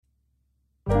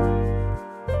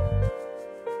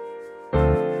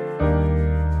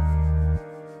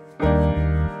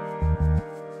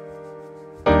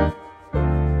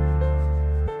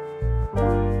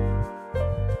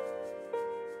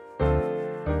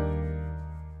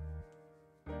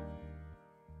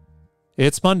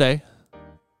It's Monday,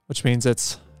 which means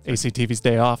it's ACTV's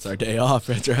day off. It's our day off.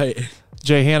 That's right.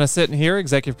 Jay Hanna sitting here,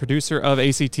 executive producer of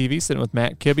ACTV, sitting with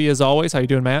Matt Kibbe as always. How you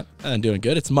doing, Matt? I'm doing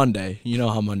good. It's Monday. You know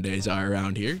how Mondays are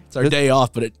around here. It's our day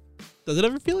off, but does it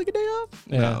ever feel like a day off?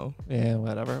 Yeah. No. Yeah,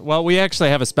 whatever. Well, we actually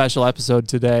have a special episode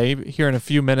today here in a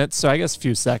few minutes, so I guess a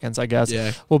few seconds,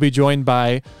 Yeah. We'll be joined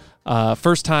by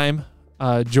first-time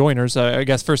joiners,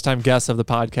 first-time guests of the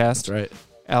podcast. That's right.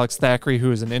 Alex Thackeray,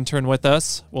 who is an intern with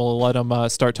us. We'll let him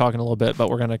start talking a little bit, but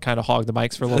we're going to kind of hog the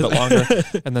mics for a little bit longer.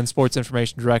 And then sports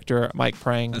information director Mike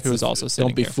Prang, who is also sitting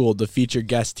here. Don't be fooled. The featured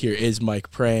guest here is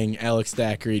Mike Prang. Alex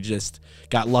Thackeray just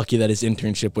got lucky that his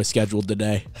internship was scheduled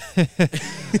today.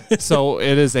 So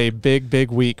it is a big, big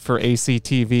week for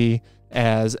ACTV,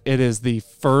 as it is the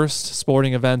first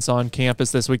sporting events on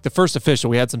campus this week. The first official.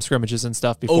 We had some scrimmages and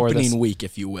stuff before this. Opening week,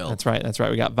 if you will. That's right.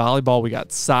 We got volleyball, we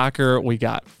got soccer, we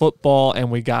got football, and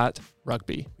we got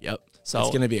rugby. Yep. So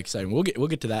it's going to be exciting. We'll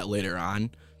get to that later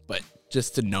on, but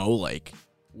just to know, like,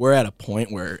 we're at a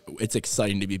point where it's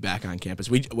exciting to be back on campus.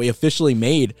 We officially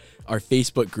made our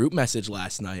Facebook group message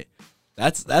last night.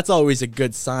 That's always a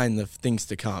good sign of things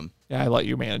to come. Yeah, I let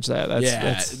you manage that.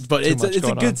 But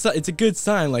it's a good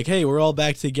sign. Like, hey, we're all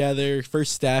back together.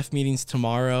 First staff meetings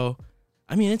tomorrow.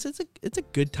 I mean, it's a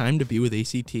good time to be with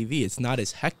ACTV. It's not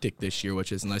as hectic this year,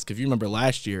 which is nice. Because if you remember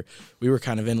last year, we were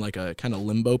kind of in like a kind of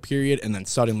limbo period, and then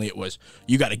suddenly it was,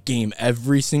 you got a game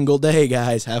every single day,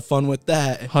 guys. Have fun with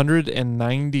that.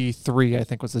 193, I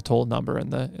think, was the total number in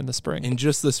the spring. In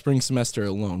just the spring semester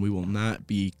alone, we will not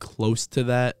be close to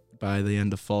that by the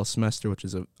end of fall semester, which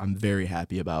is I'm very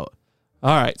happy about.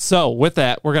 All right, so with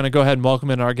that, we're going to go ahead and welcome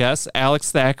in our guest,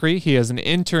 Alex Thackeray. He is an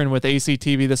intern with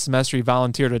ACTV this semester. He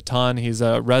volunteered a ton. He's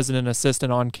a resident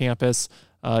assistant on campus.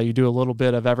 You do a little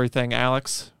bit of everything.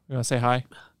 Alex, you want to say hi?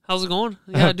 How's it going?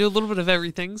 Yeah, I do a little bit of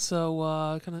everything.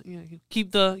 So kind of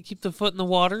keep the foot in the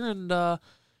water, and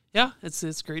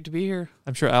it's great to be here.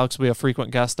 I'm sure Alex will be a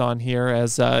frequent guest on here,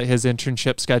 as his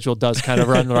internship schedule does kind of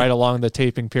run right along the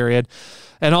taping period.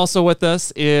 And also with us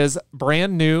is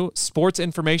brand new sports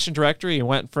information director. He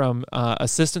went from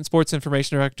assistant sports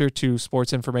information director to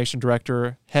sports information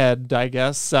director head, I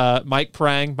guess. Mike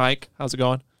Prang. Mike, how's it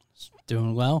going?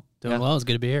 Doing well. Well. It's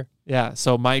good to be here. Yeah.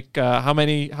 So Mike,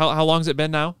 how long has it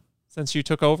been now since you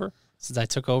took over? Since I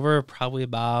took over, probably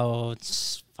about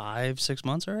 5-6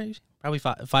 months already. Probably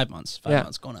 5 months. 5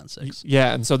 months going on 6.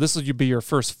 Yeah, and so this will be your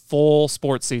first full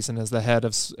sports season as the head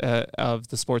of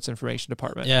the sports information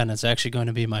department. Yeah, and it's actually going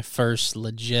to be my first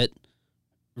legit,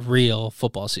 real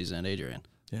football season at Adrian.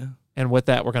 Yeah. And with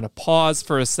that, we're going to pause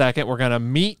for a second. We're going to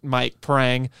meet Mike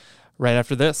Prang right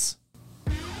after this.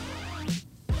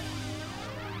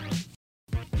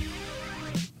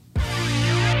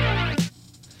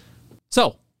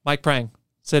 So, Mike Prang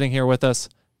sitting here with us.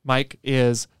 Mike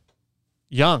is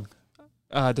young.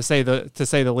 To say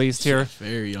the least here.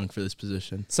 Very young for this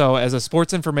position. So as a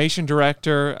sports information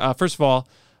director, first of all,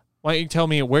 why don't you tell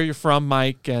me where you're from,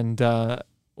 Mike, and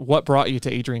what brought you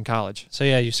to Adrian College? So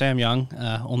yeah, you say I'm young,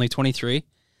 only 23.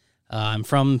 I'm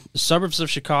from the suburbs of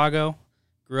Chicago,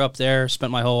 grew up there,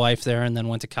 spent my whole life there, and then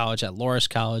went to college at Loras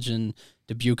College in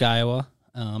Dubuque, Iowa.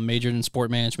 Majored in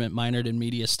sport management, minored in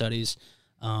media studies.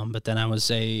 But then I was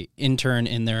a intern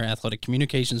in their athletic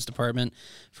communications department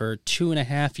for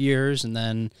 2.5 years. And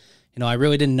then, I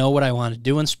really didn't know what I wanted to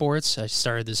do in sports. I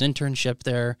started this internship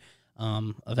there.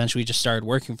 Eventually just started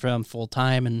working for them full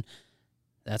time. And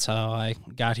that's how I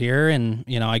got here. And,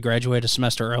 I graduated a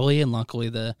semester early, and luckily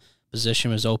the position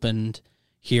was opened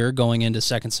here going into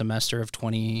second semester of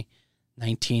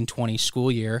 2019-20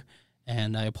 school year.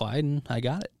 And I applied, and I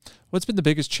got it. What's been the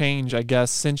biggest change, I guess,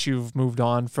 since you've moved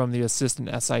on from the assistant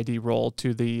SID role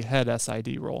to the head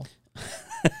SID role?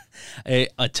 A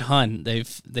ton.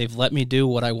 They've let me do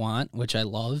what I want, which I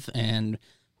love, and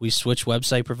we switched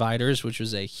website providers, which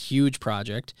was a huge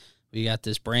project. We got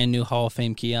this brand new Hall of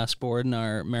Fame kiosk board in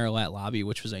our Marilat lobby,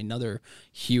 which was another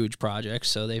huge project.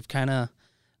 So they've kind of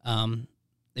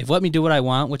they've let me do what I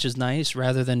want, which is nice,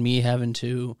 rather than me having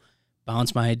to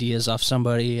bounce my ideas off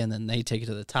somebody and then they take it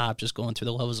to the top, just going through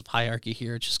the levels of hierarchy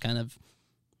here. It's just kind of,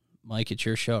 Mike, it's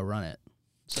your show, run it.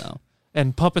 So,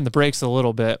 and pumping the brakes a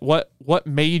little bit, what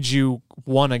made you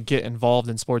want to get involved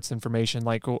in sports information?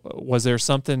 Like, was there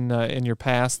something in your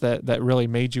past that really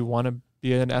made you want to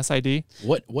be an SID?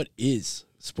 What is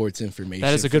sports information?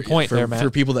 That is a good point there, Matt. For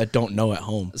people that don't know at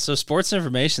home. So sports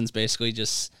information is basically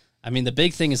just I mean, the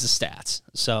big thing is the stats.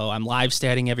 So I'm live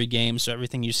statting every game, so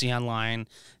everything you see online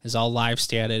is all live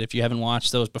statted. If you haven't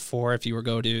watched those before, if you were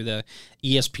go to the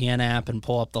ESPN app and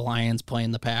pull up the Lions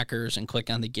playing the Packers and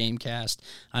click on the Gamecast,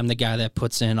 I'm the guy that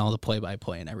puts in all the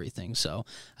play-by-play and everything. So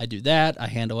I do that. I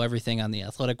handle everything on the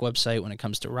Athletic website when it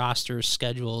comes to rosters,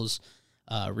 schedules,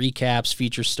 recaps,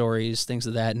 feature stories, things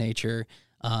of that nature.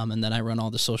 And then I run all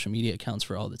the social media accounts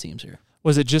for all the teams here.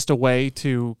 Was it just a way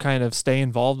to kind of stay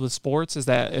involved with sports?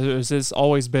 Has this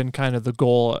always been kind of the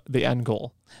goal, the end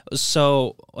goal?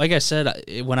 So, like I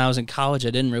said, when I was in college,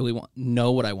 I didn't really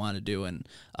know what I wanted to do in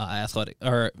athletic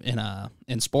or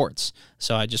in sports.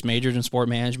 So I just majored in sport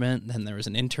management. Then there was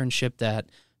an internship that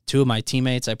two of my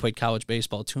teammates, I played college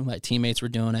baseball, two of my teammates were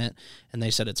doing it, and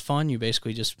they said it's fun. You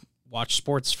basically just watch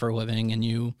sports for a living, and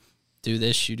you do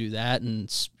this, you do that,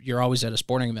 and you're always at a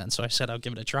sporting event. So I said I'll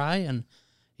give it a try, and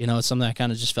it's something I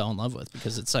kind of just fell in love with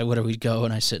because it's like, where do we go?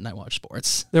 And I sit and I watch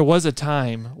sports. There was a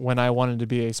time when I wanted to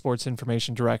be a sports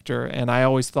information director, and I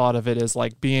always thought of it as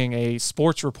like being a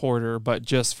sports reporter, but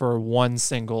just for one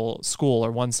single school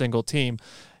or one single team.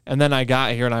 And then I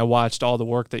got here and I watched all the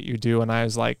work that you do, and I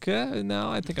was like, no,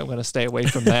 I think I'm going to stay away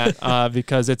from that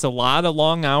because it's a lot of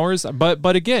long hours.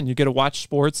 But again, you get to watch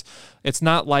sports. It's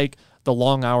not like the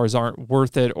long hours aren't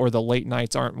worth it or the late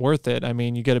nights aren't worth it. I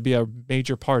mean, you got to be a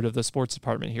major part of the sports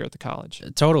department here at the college.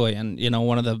 Totally. And,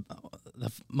 one of the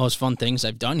most fun things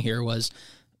I've done here was,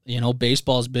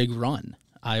 baseball's big run.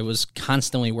 I was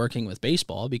constantly working with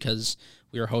baseball because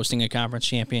we were hosting a conference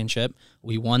championship.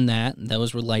 We won that.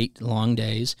 Those were late, long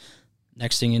days.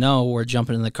 Next thing you know, we're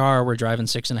jumping in the car. We're driving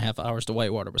 6.5 hours to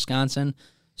Whitewater, Wisconsin.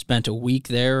 Spent a week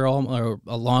there, or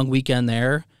a long weekend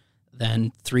there.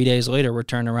 Then 3 days later, we're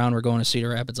turning around, we're going to Cedar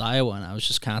Rapids, Iowa, and I was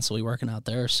just constantly working out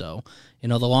there. So,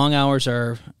 the long hours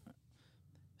are,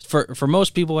 for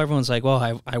most people, everyone's like,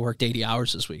 well, I worked 80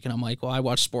 hours this week. And I'm like, well, I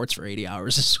watched sports for 80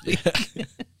 hours this week.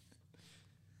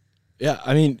 Yeah,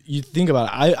 I mean, you think about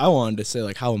it, I wanted to say,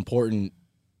 like, how important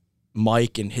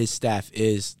Mike and his staff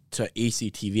is to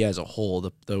ACTV as a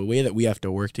whole. The way that we have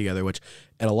to work together, which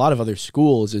at a lot of other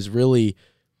schools is really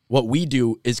what we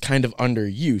do is kind of under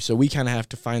you. So we kind of have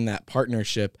to find that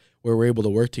partnership where we're able to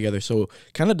work together. So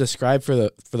kind of describe for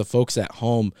the folks at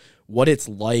home what it's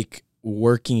like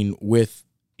working with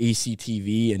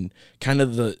ACTV and kind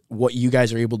of what you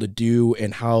guys are able to do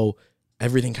and how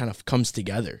everything kind of comes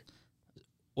together.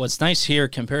 What's nice here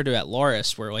compared to at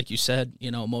Loras, where, like you said,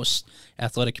 most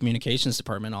athletic communications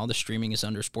department, all the streaming is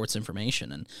under sports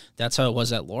information, and that's how it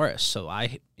was at Loras. So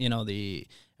the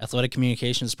athletic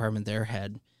communications department there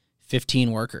had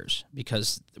 15 workers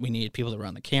because we needed people to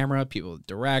run the camera, people to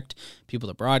direct, people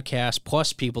to broadcast,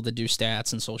 plus people to do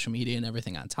stats and social media and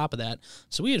everything on top of that.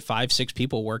 So we had 5-6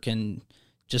 people working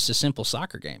just a simple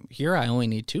soccer game. Here I only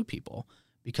need 2 people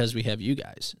because we have you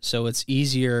guys. So it's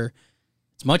easier.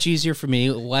 It's much easier for me,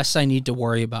 less I need to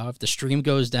worry about. If the stream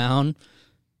goes down,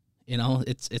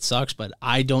 it sucks, but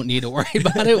I don't need to worry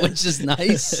about it, which is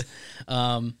nice.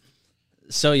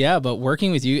 So yeah, but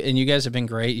working with you, and you guys have been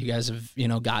great. You guys have,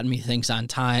 gotten me things on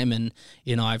time, and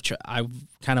I've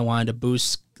kind of wanted to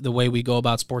boost the way we go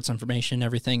about sports information and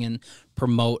everything, and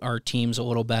promote our teams a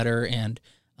little better. And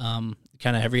kind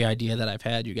of every idea that I've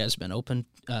had, you guys have been open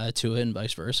to it, and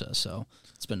vice versa. So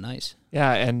it's been nice.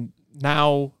 Yeah, and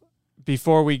now,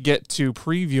 before we get to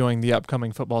previewing the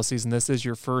upcoming football season, this is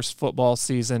your first football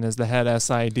season as the head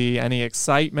SID. Any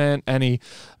excitement, any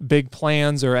big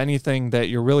plans, or anything that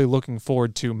you're really looking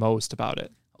forward to most about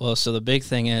it? Well, so the big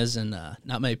thing is, and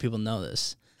not many people know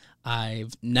this,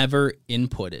 I've never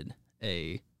inputted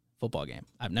a football game.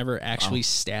 I've never actually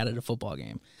statted a football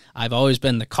game. I've always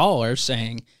been the caller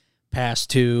saying, pass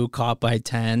 2, caught by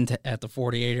 10 at the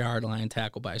 48-yard line,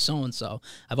 tackled by so-and-so.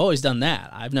 I've always done that.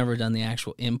 I've never done the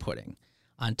actual inputting.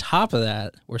 On top of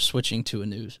that, we're switching to a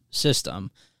new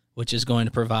system, which is going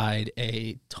to provide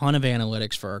a ton of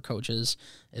analytics for our coaches.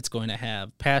 It's going to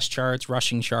have pass charts,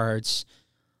 rushing charts,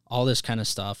 all this kind of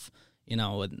stuff.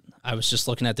 I was just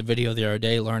looking at the video the other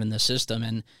day, learning the system,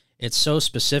 and it's so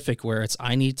specific where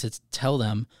I need to tell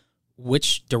them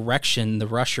which direction the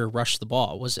rusher rushed the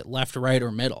ball. Was it left, right,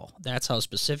 or middle? That's how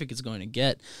specific it's going to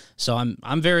get. So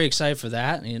I'm very excited for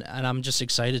that, and I'm just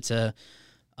excited to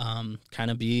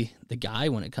kind of be the guy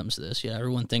when it comes to this. Yeah,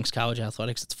 everyone thinks college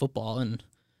athletics, it's football, and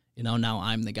now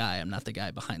I'm the guy. I'm not the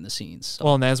guy behind the scenes. So.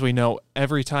 Well, and as we know,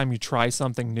 every time you try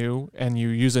something new and you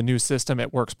use a new system,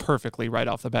 it works perfectly right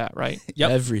off the bat, right? Yep.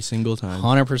 Every single time.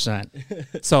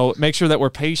 100%. So make sure that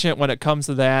we're patient when it comes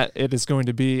to that. It is going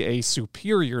to be a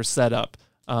superior setup,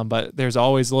 but there's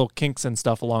always little kinks and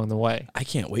stuff along the way. I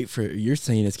can't wait for, you're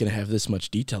saying it's going to have this much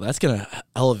detail. That's going to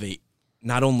elevate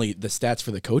not only the stats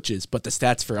for the coaches, but the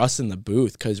stats for us in the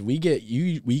booth, because we get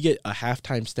a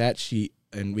halftime stat sheet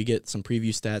and we get some preview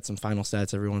stats, some final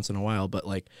stats every once in a while. But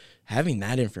like having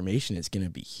that information is going to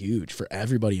be huge for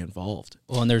everybody involved.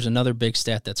 Well, and there's another big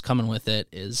stat that's coming with it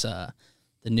is the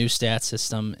new stat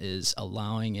system is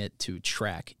allowing it to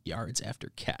track yards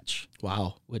after catch.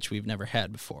 Wow. Which we've never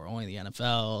had before. Only the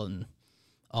NFL and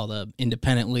all the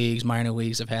independent leagues, minor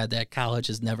leagues have had that. College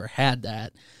has never had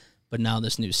that. But now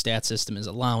this new stat system is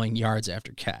allowing yards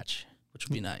after catch, which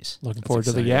would be nice. Looking forward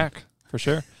to the yak, for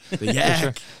sure. The yak. For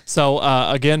sure. So,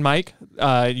 again, Mike,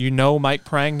 Mike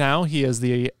Prang now. He is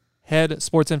the head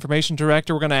sports information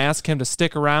director. We're going to ask him to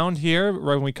stick around here.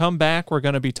 When we come back, we're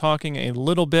going to be talking a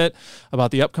little bit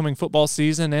about the upcoming football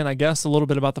season and I guess a little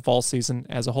bit about the fall season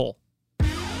as a whole.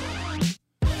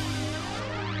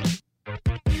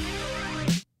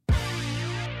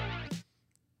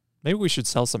 Maybe we should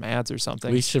sell some ads or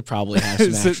something. We should probably have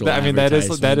some actual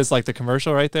that is like the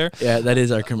commercial right there. Yeah, that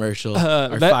is our commercial.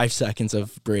 Our 5 seconds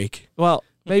of break. Well,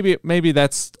 maybe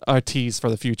that's our tease for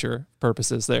the future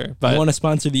purposes there. But you want to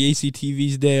sponsor the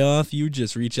ACTV's day off? You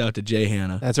just reach out to Jay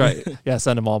Hanna. That's right. Yeah,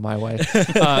 send them all my way.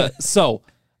 So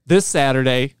this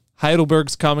Saturday,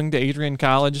 Heidelberg's coming to Adrian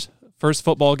College. First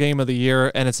football game of the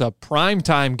year, and it's a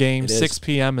primetime game, 6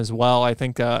 p.m. as well. I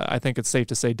think it's safe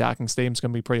to say Docking Stadium's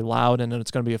going to be pretty loud, and it's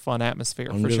going to be a fun atmosphere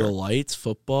Under for sure. the lights,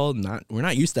 football. We're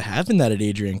not used to having that at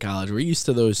Adrian College. We're used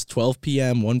to those 12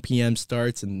 p.m., 1 p.m.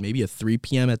 starts, and maybe a 3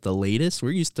 p.m. at the latest.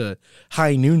 We're used to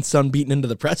high noon sun beating into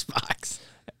the press box.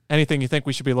 Anything you think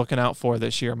we should be looking out for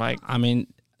this year, Mike? I mean,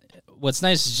 what's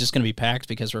nice is just going to be packed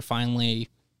because we're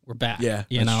back. Yeah,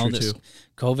 true too.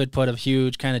 COVID put a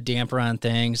huge kind of damper on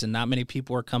things, and not many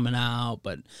people were coming out.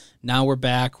 But now we're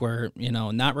back. We're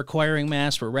not requiring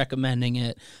masks. We're recommending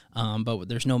it, but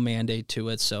there's no mandate to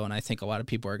it. So, and I think a lot of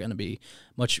people are going to be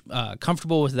much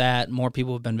comfortable with that. More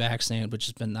people have been vaccinated, which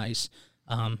has been nice.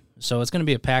 So it's going to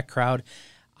be a packed crowd.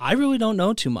 I really don't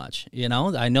know too much.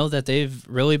 I know that they've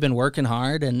really been working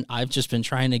hard, and I've just been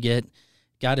trying to get.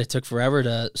 God, it took forever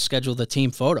to schedule the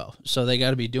team photo, so they got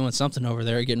to be doing something over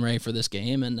there, getting ready for this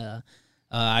game. And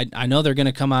I know they're going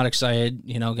to come out excited.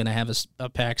 Going to have a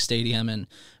packed stadium and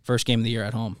first game of the year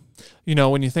at home.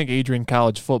 When you think Adrian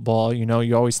College football,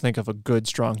 you always think of a good,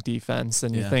 strong defense,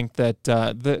 and you think that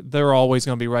they're always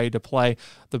going to be ready to play.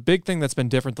 The big thing that's been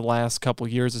different the last couple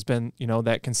of years has been,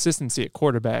 that consistency at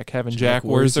quarterback, having Jack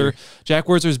Wurzer. Jack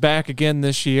Wurzer's back again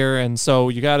this year, and so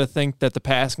you got to think that the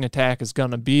passing attack is going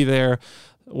to be there,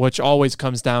 which always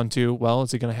comes down to, well,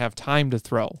 is he going to have time to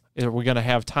throw? Are we going to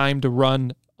have time to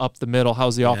run up the middle?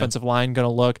 How's the offensive line going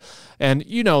to look? And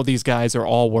these guys are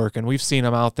all working. We've seen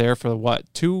them out there for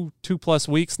what, two plus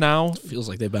weeks now. It feels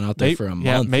like they've been out there for a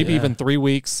month. Maybe even 3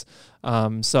 weeks.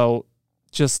 So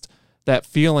just that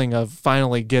feeling of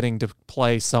finally getting to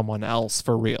play someone else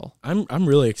for real. I'm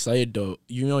really excited to,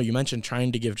 you mentioned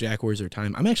trying to give Jack Wurzer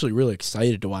time. I'm actually really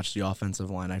excited to watch the offensive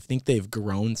line. I think they've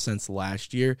grown since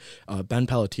last year. Ben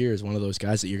Pelletier is one of those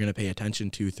guys that you're going to pay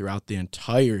attention to throughout the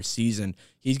entire season.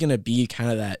 He's going to be kind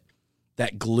of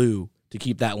that glue to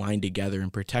keep that line together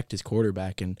and protect his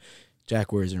quarterback. And Jack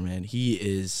Wurzer, man, he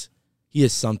is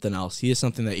something else. He is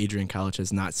something that Adrian College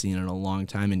has not seen in a long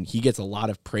time, and he gets a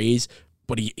lot of praise,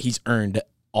 but he's earned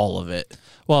all of it.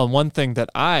 Well, and one thing that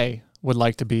I would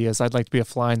like to be is I'd like to be a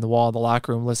fly in the wall in the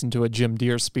locker room, listen to a Jim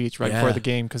Deere speech right before the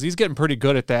game, because he's getting pretty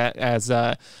good at that. As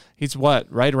he's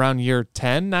right around year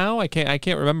 10 now. I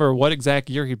can't remember what exact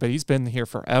year but he's been here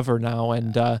forever now,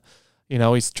 and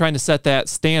he's trying to set that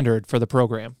standard for the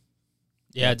program.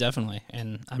 Yeah, definitely.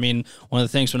 And I mean, one of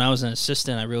the things when I was an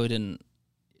assistant, I really didn't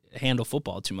handle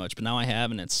football too much, but now I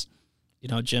have, and it's.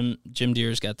 Jim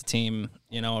Deere's got the team,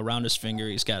 around his finger.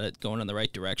 He's got it going in the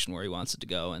right direction where he wants it to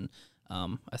go, and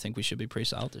I think we should be pretty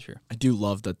solid this year. I do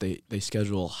love that they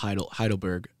schedule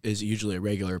Heidelberg is usually a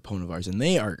regular opponent of ours, and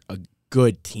they are a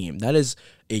good team. That is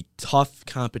a tough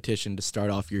competition to start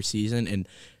off your season, and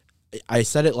I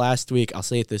said it last week. I'll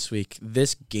say it this week.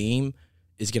 This game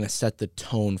is going to set the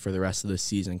tone for the rest of the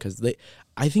season, because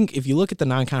I think if you look at the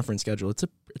non-conference schedule, it's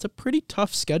a pretty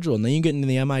tough schedule, and then you get into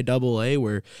the MIAA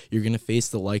where you're going to face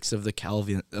the likes of the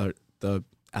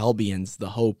Albions, the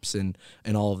Hopes, and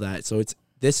all of that. So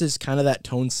this is kind of that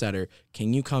tone setter.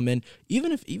 Can you come in,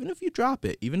 even if you drop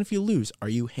it, even if you lose, are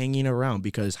you hanging around?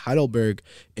 Because Heidelberg,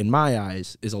 in my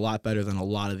eyes, is a lot better than a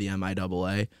lot of the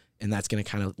MIAA, and that's going to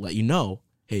kind of let you know,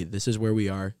 hey, this is where we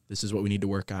are. This is what we need to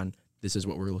work on. This is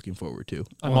what we're looking forward to.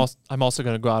 I'm also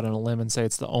going to go out on a limb and say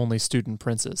it's the only student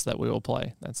princes that we will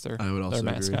play. That's their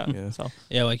mascot. Agree. Yeah. So.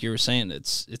 Yeah, like you were saying,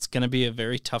 it's going to be a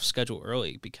very tough schedule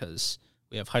early because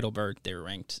we have Heidelberg. They're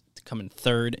ranked to come in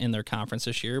third in their conference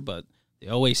this year, but The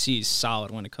OAC is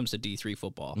solid when it comes to D3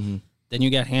 football. Mm-hmm. Then you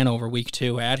got Hanover week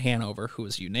 2 at Hanover, who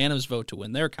was a unanimous vote to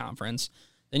win their conference.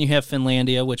 Then you have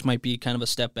Finlandia, which might be kind of a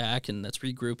step back, and let's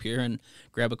regroup here and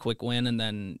grab a quick win. And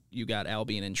then you got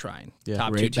Albion and Trine,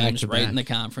 top two teams right in the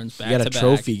conference. Back you got to a back.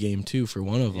 trophy game too for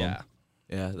one of them.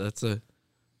 Yeah, that's a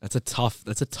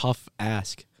tough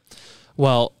ask.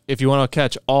 Well, if you want to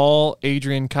catch all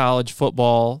Adrian College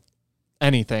football,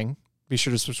 anything, be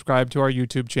sure to subscribe to our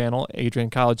YouTube channel, Adrian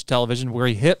College Television, where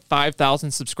he hit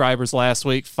 5,000 subscribers last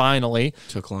week. Finally, It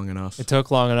took long enough.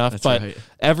 But right.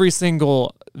 Every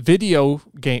single video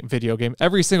game,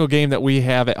 every single game that we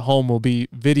have at home will be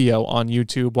video on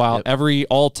YouTube, while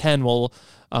all 10 will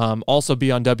also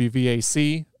be on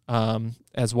WVAC,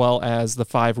 as well as the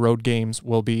 5 road games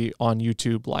will be on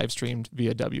YouTube live streamed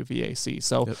via WVAC.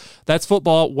 So that's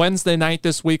football. Wednesday night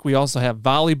this week, we also have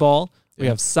volleyball. We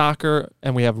have soccer,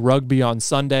 and we have rugby on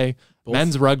Sunday.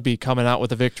 Men's rugby coming out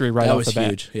with a victory right off the bat.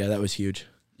 Huge. Yeah, that was huge.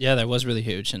 Yeah, that was really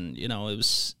huge, and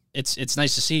it's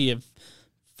nice to see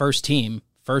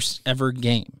first ever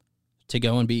game to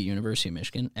go and beat University of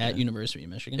Michigan at University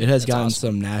of Michigan. It has gotten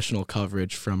some national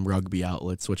coverage from rugby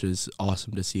outlets, which is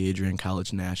awesome to see. Adrian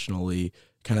College nationally,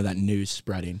 kind of that news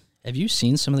spreading. Have you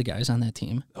seen some of the guys on that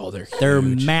team? Oh, they're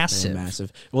massive. They're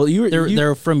massive. Well,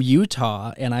 they're from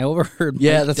Utah, and I overheard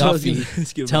Mike Duffy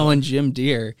telling Jim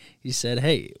Deere. He said,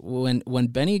 "Hey, when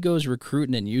Benny goes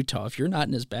recruiting in Utah, if you're not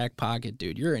in his back pocket,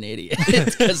 dude, you're an idiot."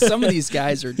 Because some of these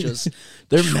guys are just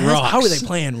they're massive. How are they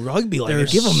playing rugby? Like they're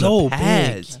give them so the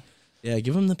pads. big. Yeah,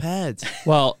 give them the pads.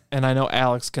 Well, and I know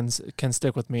Alex can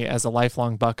stick with me as a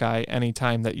lifelong Buckeye.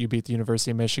 Anytime that you beat the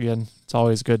University of Michigan, it's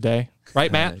always a good day.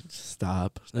 Right, Matt?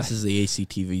 Stop. This is the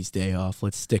ACTV's day off.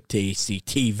 Let's stick to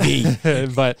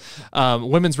ACTV. But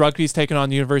women's rugby is taking on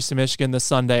the University of Michigan this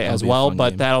Sunday as well,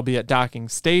 but that'll be at Docking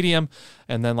Stadium.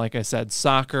 And then, like I said,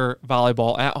 soccer,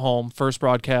 volleyball at home, first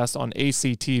broadcast on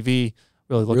ACTV.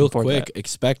 Really looking forward to that. Real quick,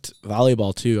 expect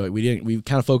volleyball too. We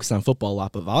kind of focused on football a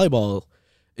lot, but volleyball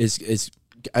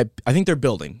I think they're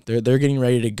building. They're getting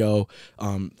ready to go.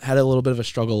 Had a little bit of a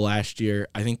struggle last year.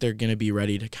 I think they're going to be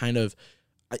ready to kind of.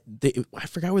 I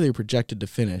forgot where they were projected to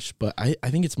finish, but I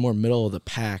think it's more middle of the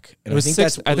pack. And I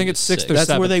think it's sixth or that's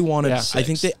seventh. where they wanted. Yeah. I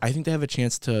think they have a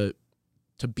chance to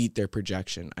beat their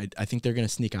projection. I think they're going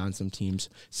to sneak on some teams.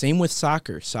 Same with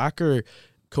soccer.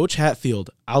 Coach Hatfield.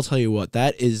 I'll tell you what,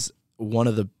 that is one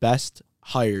of the best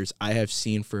hires I have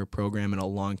seen for a program in a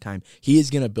long time. He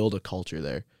is going to build a culture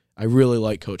there. I really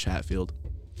like Coach Hatfield.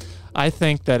 I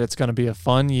think that it's going to be a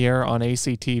fun year on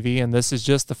ACTV, and this is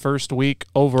just the first week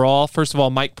overall. First of all,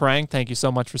 Mike Prang, thank you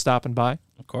so much for stopping by.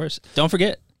 Of course. Don't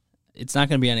forget, it's not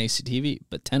going to be on ACTV,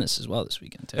 but tennis as well this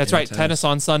weekend, too. That's right. Tennis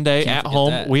on Sunday at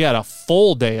home. That. We had a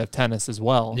full day of tennis as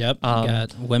well. Yep. We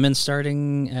got women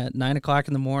starting at 9 o'clock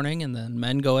in the morning, and then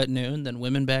men go at noon, then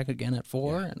women back again at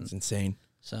 4. Yeah, it's insane.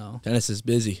 So tennis is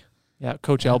busy. Yeah,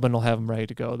 Coach Elbin will have him ready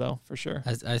to go, though, for sure.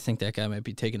 I think that guy might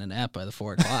be taking a nap by the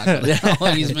 4 o'clock. He's been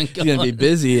going. He's going to be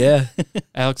busy, yeah.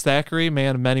 Alex Thackeray,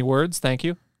 man of many words, thank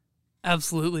you.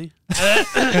 Absolutely.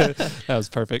 That was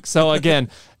perfect. So, again,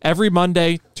 every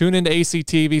Monday, tune into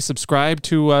ACTV, subscribe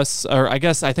to us, or I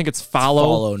think it's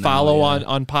follow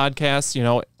on podcasts. You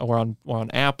know, we're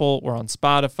on Apple, we're on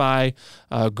Spotify,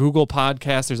 Google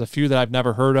Podcasts. There's a few that I've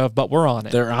never heard of, but we're on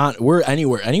it. We're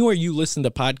anywhere you listen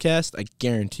to podcasts. I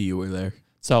guarantee you we're there.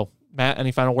 So, Matt,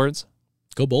 any final words?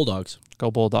 Go Bulldogs. Go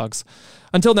Bulldogs.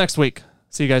 Until next week.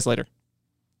 See you guys later.